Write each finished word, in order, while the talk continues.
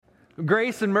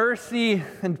Grace and mercy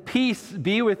and peace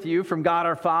be with you from God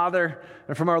our Father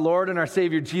and from our Lord and our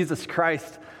Savior Jesus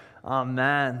Christ.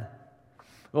 Amen.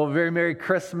 Well, very Merry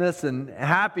Christmas and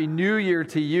Happy New Year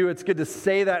to you. It's good to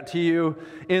say that to you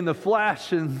in the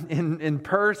flesh and in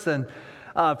person.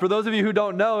 For those of you who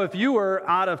don't know, if you were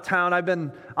out of town, I've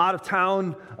been out of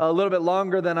town a little bit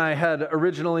longer than I had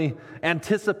originally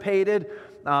anticipated.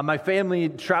 My family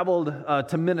traveled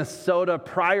to Minnesota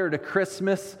prior to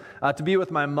Christmas to be with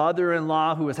my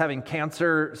mother-in-law who was having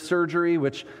cancer surgery,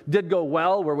 which did go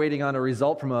well. We're waiting on a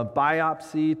result from a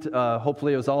biopsy.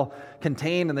 Hopefully it was all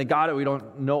contained and they got it. We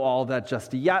don't know all that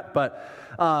just yet, but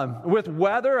with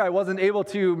weather, I wasn't able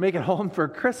to make it home for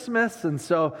Christmas, and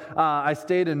so I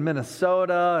stayed in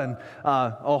Minnesota, and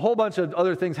a whole bunch of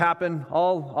other things happened.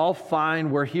 All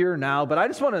fine. We're here now, but I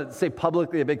just want to say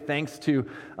publicly a big thanks to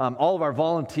all of our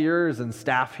volunteers and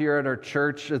staff here at our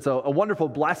church. It's a wonderful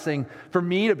blessing for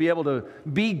me to be able to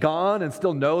be gone and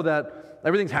still know that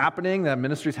everything's happening, that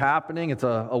ministry's happening. It's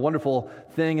a wonderful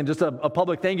thing. And just a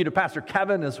public thank you to Pastor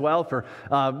Kevin as well for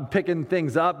picking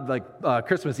things up, like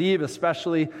Christmas Eve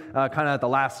especially, kind of at the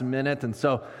last minute. And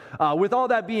so with all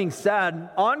that being said,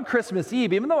 on Christmas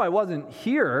Eve, even though I wasn't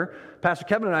here, Pastor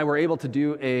Kevin and I were able to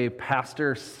do a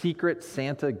pastor secret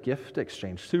Santa gift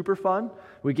exchange. Super fun.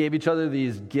 We gave each other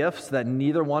these gifts that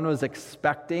neither one was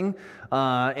expecting,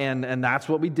 and that's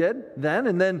what we did then.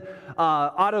 And then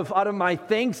out of my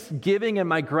thanksgiving and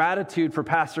my gratitude for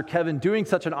Pastor Kevin doing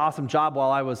such an awesome job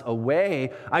while I was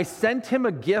away, I sent him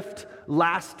a gift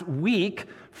last week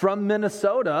from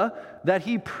Minnesota that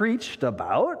he preached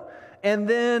about. And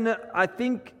then I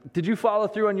think, did you follow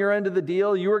through on your end of the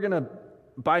deal? You were going to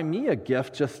buy me a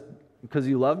gift just because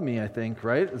you love me, I think,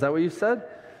 right? Is that what you said?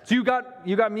 So you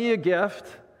got me a gift,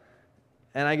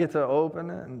 and I get to open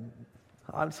it, and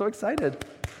I'm so excited.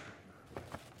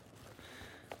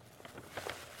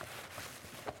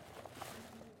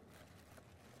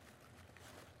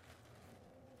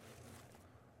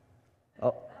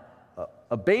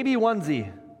 A baby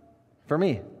onesie for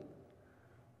me.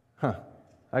 Huh.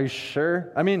 Are you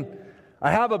sure? I mean,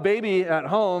 I have a baby at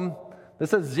home.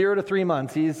 This is 0 to 3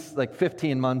 months. He's like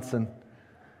 15 months, and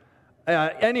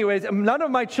anyways, none of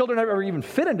my children ever even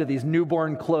fit into these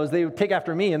newborn clothes. They would take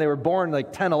after me, and they were born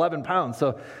like 10, 11 pounds.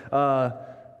 So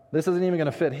this isn't even going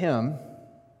to fit him.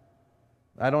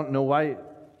 I don't know why.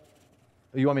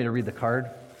 You want me to read the card?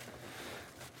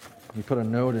 You put a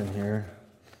note in here.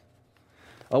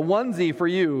 A onesie for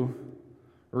you.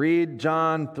 Read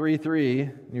John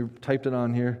 3:3. You typed it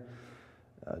on here.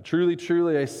 Truly,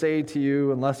 truly, I say to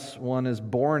you, unless one is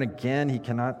born again, he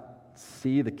cannot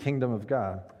see the kingdom of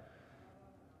God.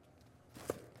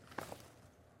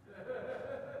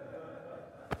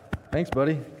 Thanks,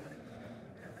 buddy.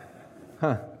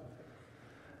 Huh.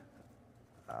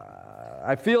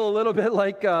 I feel a little bit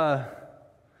like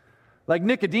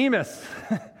Nicodemus,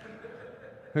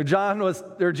 who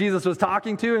Jesus was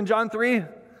talking to in John 3,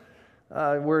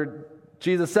 where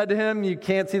Jesus said to him, "You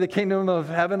can't see the kingdom of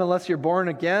heaven unless you're born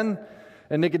again."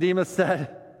 And Nicodemus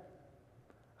said,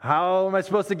 "How am I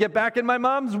supposed to get back in my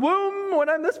mom's womb when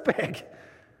I'm this big?"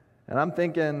 And I'm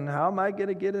thinking, how am I going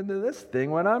to get into this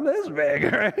thing when I'm this big,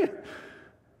 right?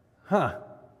 Huh.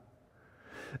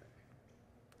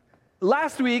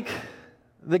 Last week,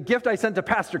 the gift I sent to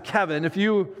Pastor Kevin, if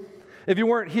you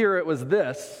weren't here, it was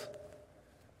this.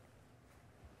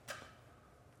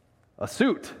 A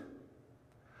suit.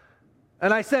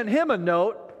 And I sent him a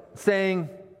note saying,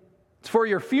 "It's for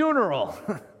your funeral."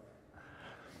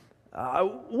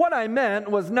 What I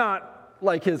meant was not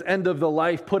like his end of the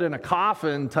life, put in a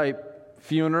coffin type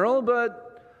funeral,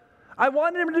 but I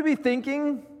wanted him to be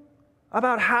thinking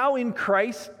about how in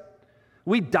Christ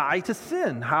we die to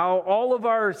sin, how all of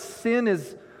our sin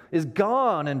is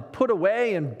gone and put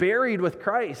away and buried with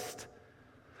Christ.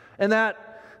 And that,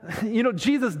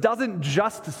 Jesus doesn't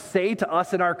just say to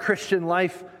us in our Christian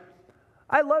life,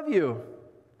 "I love you.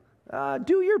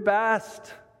 Do your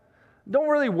best. Don't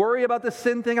really worry about the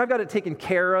sin thing. I've got it taken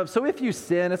care of. So if you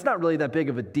sin, it's not really that big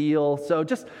of a deal. So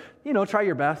just, try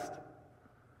your best."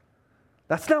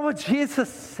 That's not what Jesus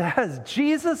says.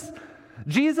 Jesus'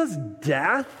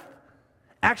 death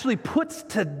actually puts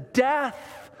to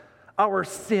death our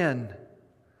sin.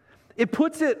 It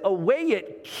puts it away.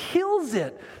 It kills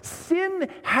it. Sin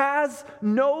has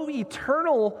no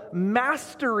eternal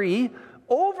mastery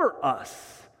over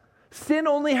us. Sin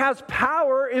only has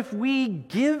power if we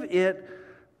give it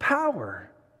power.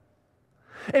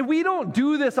 And we don't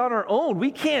do this on our own. We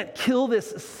can't kill this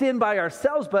sin by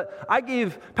ourselves, but I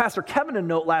gave Pastor Kevin a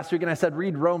note last week and I said,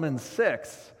 read Romans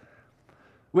 6,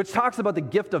 which talks about the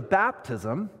gift of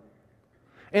baptism.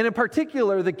 And in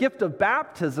particular, the gift of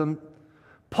baptism,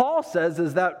 Paul says,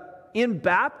 is that in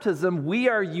baptism, we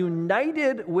are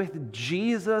united with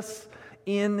Jesus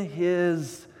in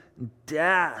his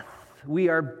death. We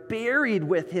are buried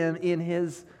with him in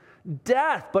his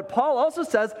death. But Paul also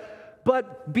says,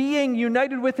 but being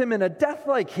united with him in a death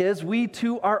like his, we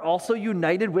too are also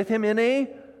united with him in a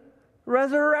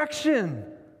resurrection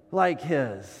like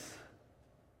his.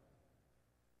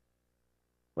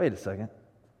 Wait a second.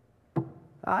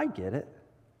 I get it.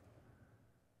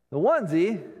 The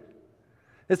onesie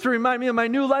is to remind me of my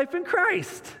new life in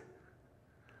Christ.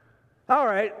 All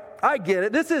right, I get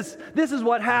it. This is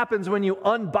what happens when you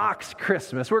unbox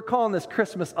Christmas. We're calling this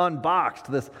Christmas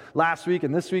Unboxed this last week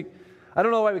and this week. I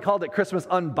don't know why we called it Christmas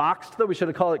Unboxed, though. We should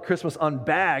have called it Christmas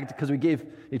Unbagged because we gave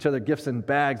each other gifts in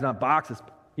bags, not boxes.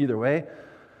 Either way.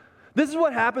 This is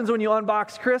what happens when you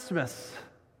unbox Christmas.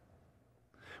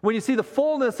 When you see the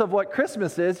fullness of what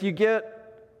Christmas is, you get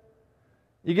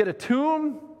a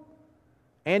tomb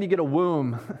and you get a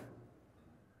womb.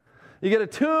 You get a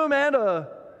tomb and a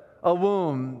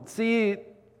womb. See,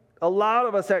 a lot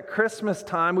of us at Christmas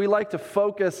time, we like to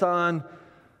focus on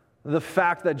the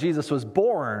fact that Jesus was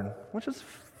born, which is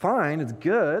fine, it's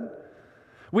good.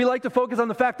 We like to focus on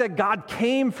the fact that God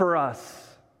came for us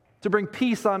to bring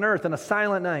peace on earth in a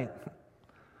silent night.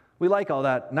 We like all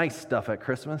that nice stuff at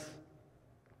Christmas.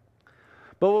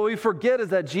 But what we forget is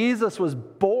that Jesus was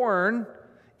born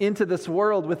into this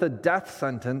world with a death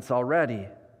sentence already.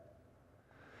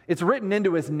 It's written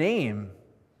into his name.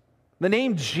 The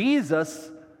name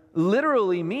Jesus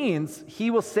literally means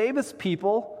he will save his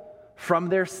people from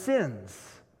their sins.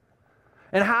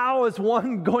 And how is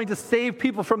one going to save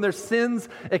people from their sins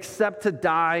except to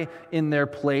die in their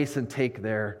place and take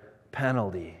their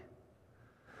penalty?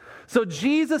 So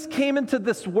Jesus came into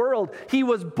this world. He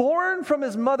was born from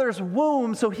his mother's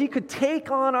womb so he could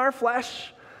take on our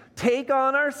flesh, take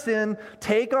on our sin,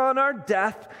 take on our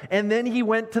death, and then he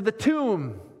went to the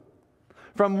tomb.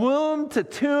 From womb to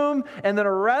tomb, and then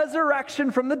a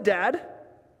resurrection from the dead.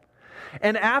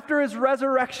 And after his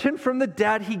resurrection from the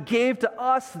dead, he gave to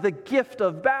us the gift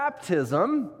of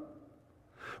baptism,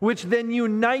 which then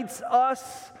unites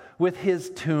us with his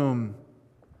tomb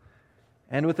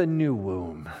and with a new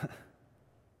womb.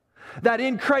 That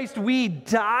in Christ we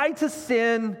die to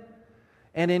sin,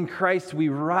 and in Christ we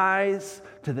rise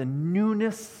to the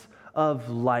newness of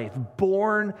life,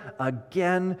 born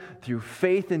again through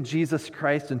faith in Jesus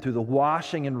Christ and through the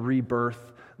washing and rebirth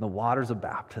in the waters of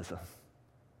baptism.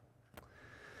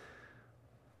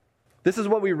 This is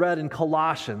what we read in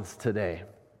Colossians today.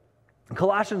 In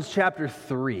Colossians chapter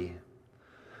 3.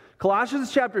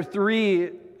 Colossians chapter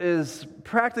 3 is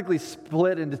practically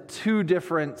split into two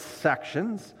different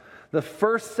sections. The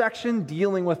first section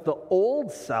dealing with the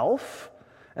old self,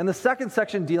 and the second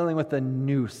section dealing with the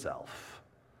new self.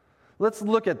 Let's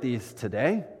look at these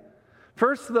today.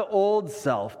 First, the old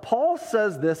self. Paul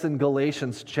says this in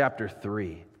Galatians chapter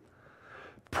 3.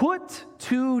 Put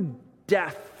to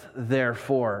death,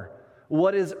 therefore,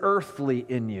 what is earthly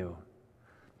in you: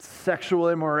 sexual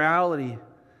immorality,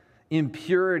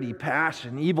 impurity,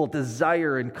 passion, evil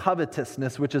desire, and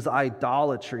covetousness, which is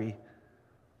idolatry.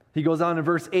 He goes on in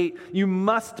verse 8, you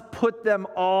must put them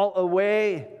all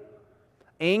away: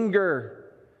 anger,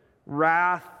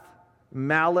 wrath,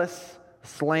 malice,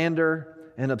 slander,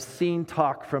 and obscene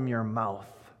talk from your mouth.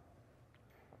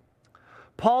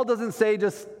 Paul doesn't say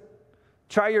just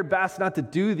try your best not to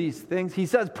do these things. He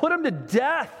says put them to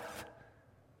death.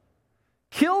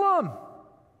 Kill them.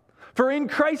 For in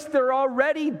Christ they're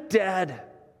already dead.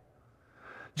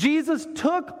 Jesus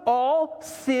took all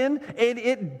sin and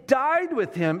it died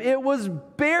with him. It was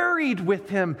buried with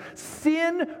him.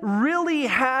 Sin really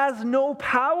has no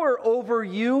power over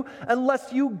you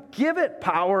unless you give it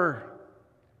power.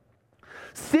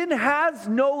 Sin has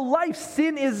no life.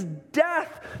 Sin is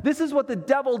death. This is what the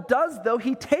devil does, though.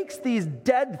 He takes these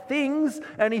dead things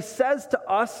and he says to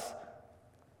us,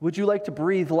 would you like to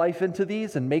breathe life into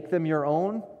these and make them your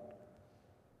own?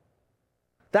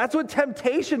 That's what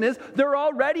temptation is. They're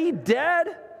already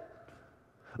dead.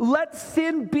 Let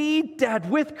sin be dead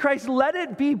with Christ. Let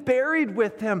it be buried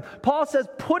with him. Paul says,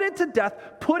 put it to death.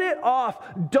 Put it off.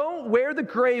 Don't wear the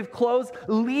grave clothes.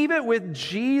 Leave it with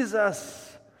Jesus.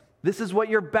 This is what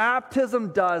your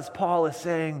baptism does, Paul is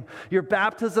saying. Your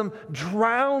baptism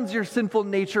drowns your sinful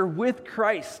nature with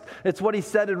Christ. It's what he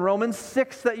said in Romans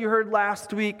 6 that you heard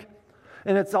last week.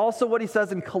 And it's also what he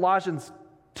says in Colossians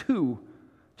 2.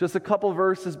 Just a couple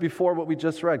verses before what we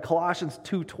just read. Colossians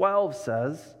 2:12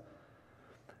 says,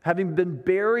 having been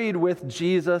buried with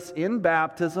Jesus in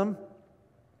baptism,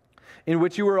 in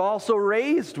which you were also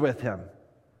raised with him,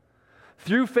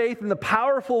 through faith in the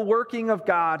powerful working of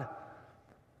God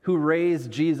who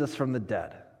raised Jesus from the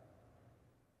dead.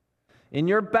 In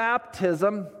your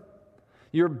baptism,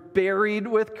 you're buried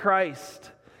with Christ,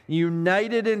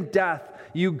 united in death.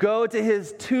 You go to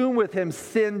his tomb with him,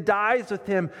 sin dies with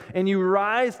him, and you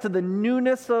rise to the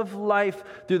newness of life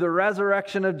through the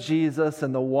resurrection of Jesus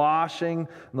and the washing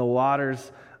in the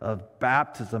waters of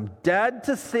baptism. Dead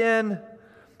to sin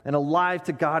and alive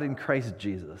to God in Christ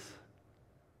Jesus.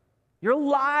 You're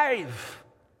alive.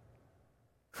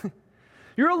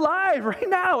 You're alive right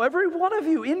now, every one of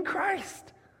you in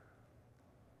Christ.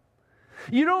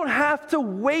 You don't have to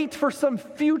wait for some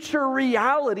future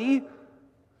reality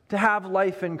to have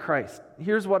life in Christ.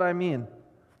 Here's what I mean.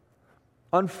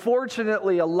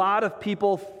 Unfortunately, a lot of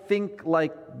people think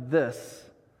like this.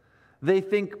 They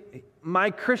think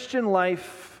my Christian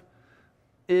life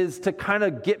is to kind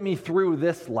of get me through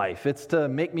this life. It's to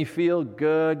make me feel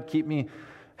good, keep me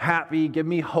happy, give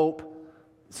me hope,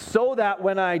 so that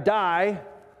when I die,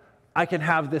 I can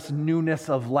have this newness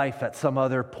of life at some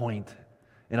other point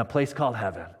in a place called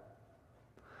heaven.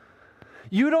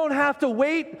 You don't have to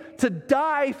wait to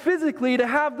die physically to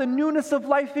have the newness of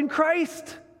life in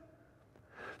Christ.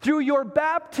 Through your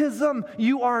baptism,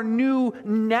 you are new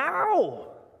now.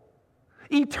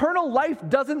 Eternal life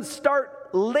doesn't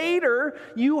start later.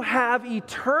 You have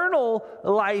eternal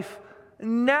life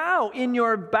now. In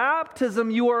your baptism,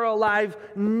 you are alive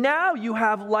now. You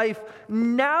have life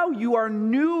now. You are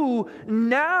new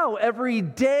now. Every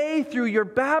day through your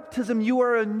baptism, you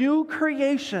are a new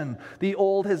creation. The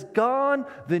old has gone,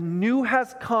 the new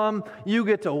has come. You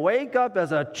get to wake up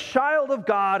as a child of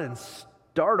God and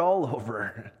start all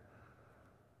over.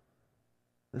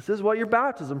 This is what your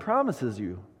baptism promises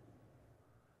you.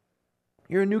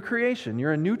 You're a new creation.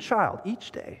 You're a new child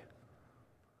each day.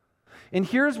 And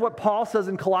here's what Paul says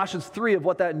in Colossians 3 of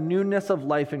what that newness of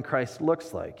life in Christ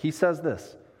looks like. He says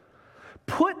this,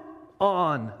 put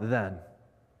on then,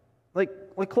 like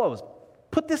clothes,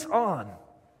 put this on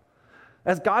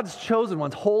as God's chosen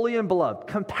ones, holy and beloved,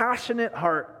 compassionate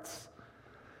hearts,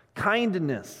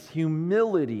 kindness,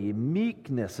 humility,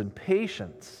 meekness, and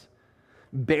patience,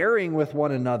 bearing with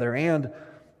one another, and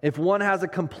if one has a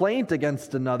complaint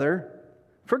against another,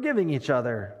 forgiving each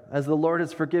other, as the Lord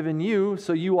has forgiven you,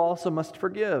 so you also must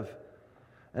forgive.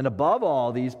 And above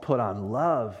all these, put on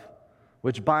love,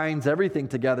 which binds everything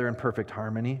together in perfect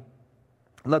harmony.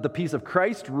 And let the peace of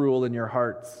Christ rule in your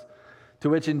hearts, to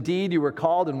which indeed you were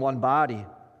called in one body,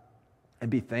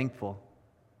 and be thankful.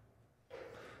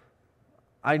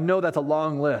 I know that's a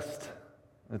long list.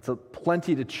 It's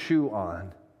plenty to chew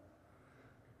on.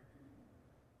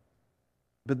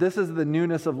 But this is the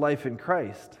newness of life in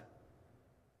Christ.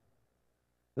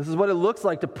 This is what it looks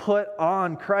like to put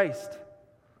on Christ.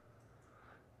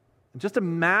 Just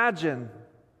imagine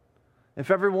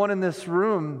if everyone in this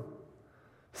room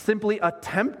simply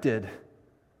attempted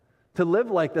to live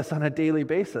like this on a daily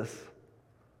basis.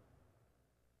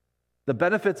 The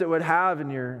benefits it would have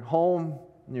in your home,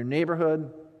 in your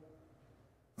neighborhood,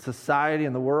 society,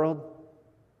 and the world.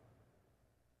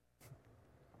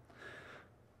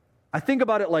 I think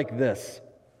about it like this.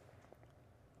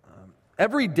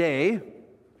 Every day,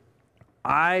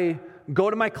 I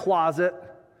go to my closet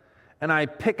and I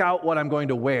pick out what I'm going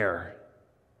to wear.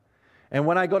 And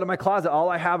when I go to my closet, all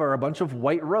I have are a bunch of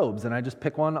white robes, and I just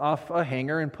pick one off a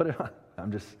hanger and put it on.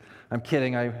 I'm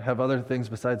kidding. I have other things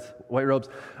besides white robes.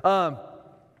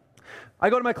 I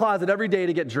go to my closet every day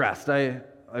to get dressed.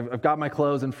 I've got my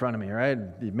clothes in front of me, right?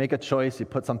 You make a choice, you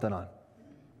put something on.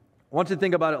 I want you to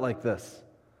think about it like this.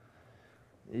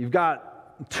 You've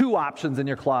got two options in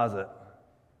your closet.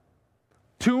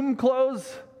 Tomb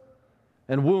clothes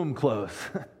and womb clothes.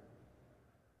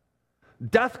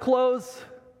 Death clothes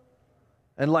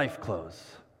and life clothes.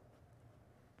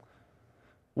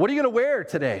 What are you going to wear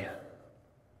today?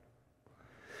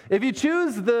 If you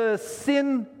choose the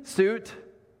sin suit,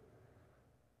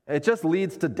 it just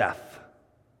leads to death.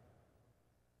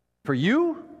 For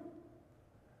you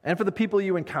and for the people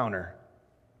you encounter.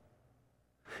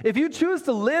 If you choose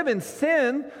to live in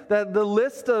sin, that the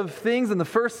list of things in the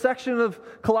first section of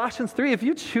Colossians 3, if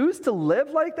you choose to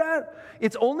live like that,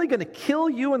 it's only going to kill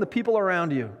you and the people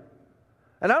around you.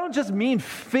 And I don't just mean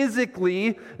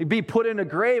physically be put in a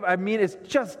grave. I mean it's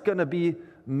just going to be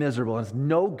miserable. And it's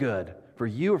no good for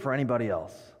you or for anybody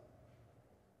else.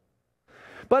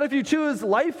 But if you choose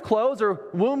life clothes or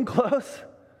womb clothes,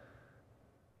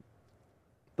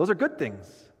 those are good things.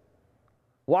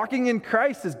 Walking in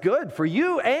Christ is good for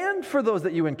you and for those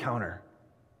that you encounter.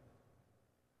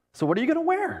 So what are you going to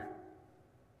wear?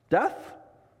 Death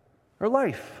or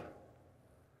life?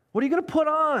 What are you going to put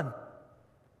on?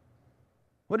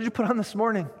 What did you put on this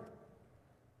morning?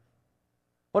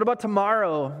 What about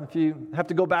tomorrow if you have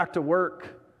to go back to work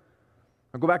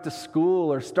or go back to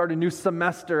school or start a new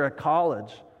semester at college?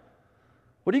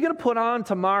 What are you going to put on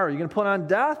tomorrow? Are you going to put on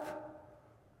death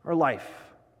or life?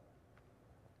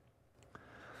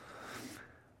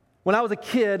 When I was a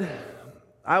kid,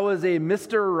 I was a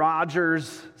Mr.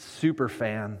 Rogers super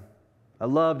fan. I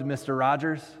loved Mr.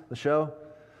 Rogers, the show.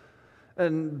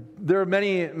 And there are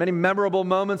many, many memorable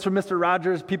moments from Mr.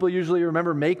 Rogers. People usually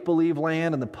remember Make-Believe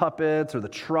Land and the puppets or the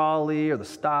trolley or the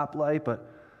stoplight. But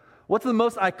what's the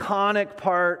most iconic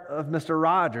part of Mr.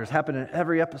 Rogers? Happened in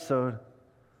every episode.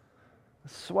 The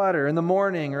sweater in the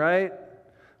morning, right?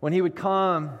 When he would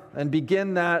come and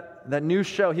begin that new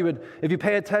show, he would, if you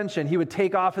pay attention, he would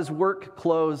take off his work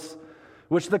clothes,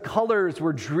 which the colors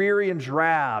were dreary and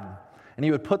drab. And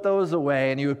he would put those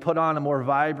away and he would put on a more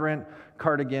vibrant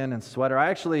cardigan and sweater.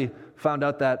 I actually found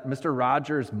out that Mr.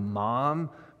 Rogers' mom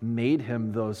made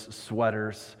him those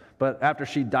sweaters. But after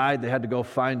she died, they had to go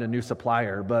find a new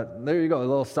supplier. But there you go, a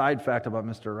little side fact about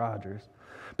Mr. Rogers.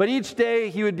 But each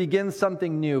day he would begin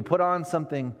something new, put on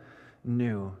something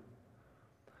new.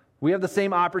 We have the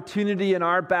same opportunity in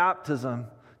our baptism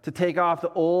to take off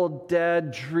the old,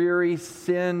 dead, dreary,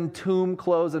 sin, tomb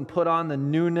clothes and put on the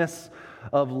newness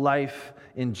of life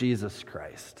in Jesus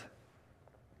Christ.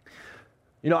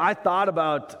 You know, I thought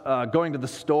about going to the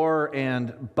store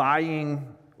and buying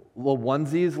little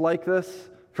onesies like this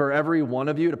for every one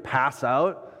of you to pass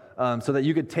out so that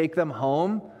you could take them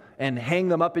home and hang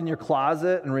them up in your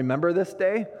closet and remember this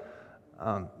day.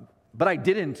 But I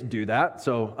didn't do that,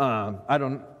 so I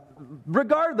don't.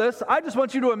 Regardless, I just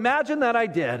want you to imagine that I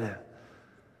did.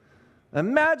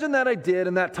 Imagine that I did,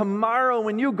 and that tomorrow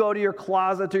when you go to your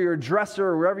closet or your dresser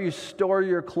or wherever you store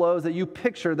your clothes, that you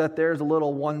picture that there's a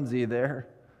little onesie there.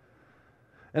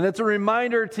 And it's a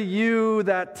reminder to you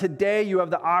that today you have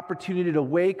the opportunity to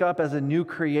wake up as a new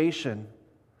creation.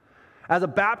 As a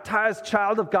baptized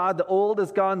child of God, the old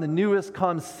is gone, the new has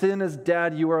come, sin is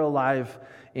dead, you are alive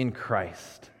in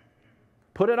Christ.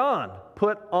 Put it on.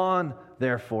 Put on,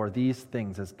 therefore, these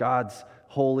things as God's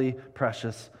holy,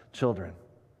 precious children.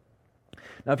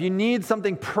 Now, if you need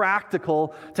something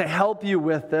practical to help you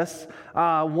with this,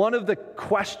 one of the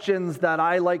questions that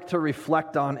I like to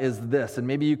reflect on is this, and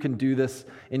maybe you can do this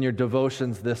in your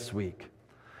devotions this week.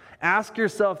 Ask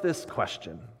yourself this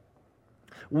question.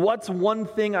 What's one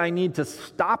thing I need to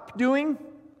stop doing,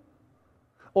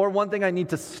 or one thing I need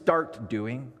to start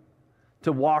doing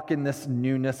to walk in this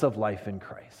newness of life in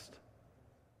Christ?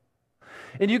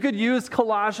 And you could use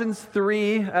Colossians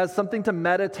 3 as something to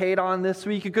meditate on this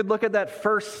week. You could look at that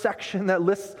first section that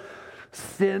lists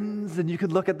sins, and you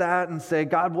could look at that and say,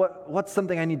 God, what's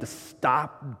something I need to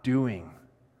stop doing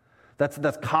that's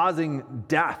causing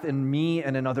death in me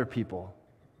and in other people?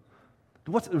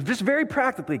 Just very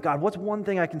practically, God, what's one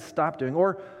thing I can stop doing?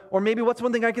 Or maybe what's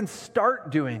one thing I can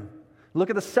start doing? Look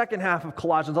at the second half of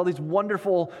Colossians, all these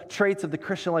wonderful traits of the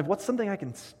Christian life. What's something I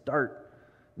can start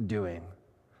doing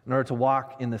in order to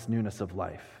walk in this newness of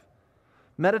life?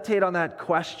 Meditate on that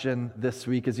question this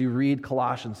week as you read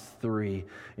Colossians 3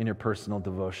 in your personal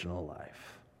devotional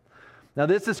life. Now,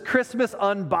 this is Christmas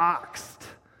Unboxed.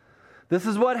 This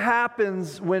is what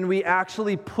happens when we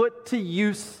actually put to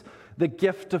use the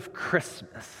gift of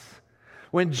Christmas.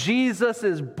 When Jesus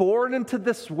is born into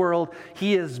this world,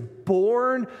 he is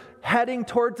born heading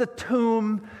towards a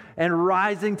tomb and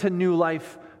rising to new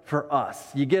life for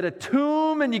us. You get a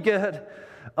tomb and you get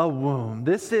a womb.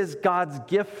 This is God's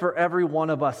gift for every one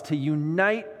of us to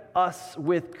unite us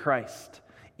with Christ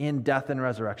in death and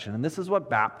resurrection. And this is what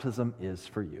baptism is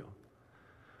for you.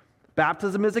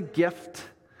 Baptism is a gift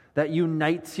that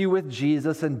unites you with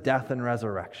Jesus in death and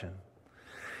resurrection.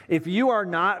 If you are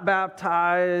not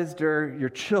baptized, or your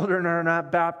children are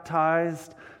not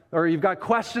baptized, or you've got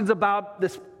questions about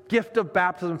this gift of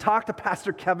baptism, talk to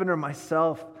Pastor Kevin or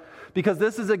myself, because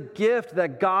this is a gift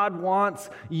that God wants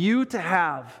you to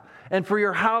have and for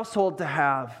your household to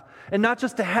have. And not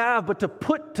just to have, but to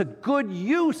put to good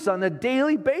use on a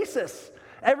daily basis.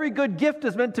 Every good gift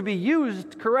is meant to be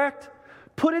used, correct?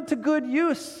 Put it to good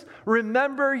use.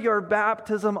 Remember your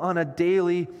baptism on a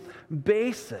daily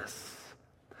basis.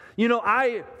 You know,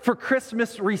 I, for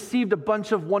Christmas, received a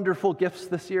bunch of wonderful gifts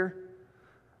this year.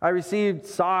 I received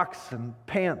socks and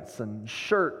pants and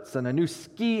shirts and a new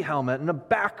ski helmet and a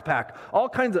backpack. All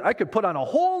kinds of, I could put on a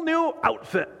whole new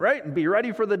outfit, right? And be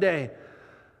ready for the day.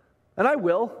 And I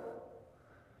will.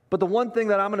 But the one thing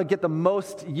that I'm going to get the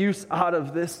most use out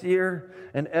of this year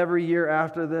and every year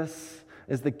after this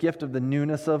is the gift of the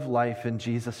newness of life in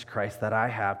Jesus Christ that I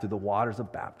have through the waters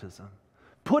of baptism.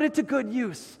 Put it to good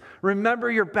use. Remember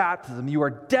your baptism. You are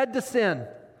dead to sin.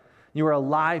 You are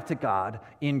alive to God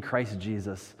in Christ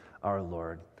Jesus our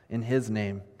Lord. In his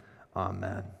name,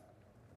 amen.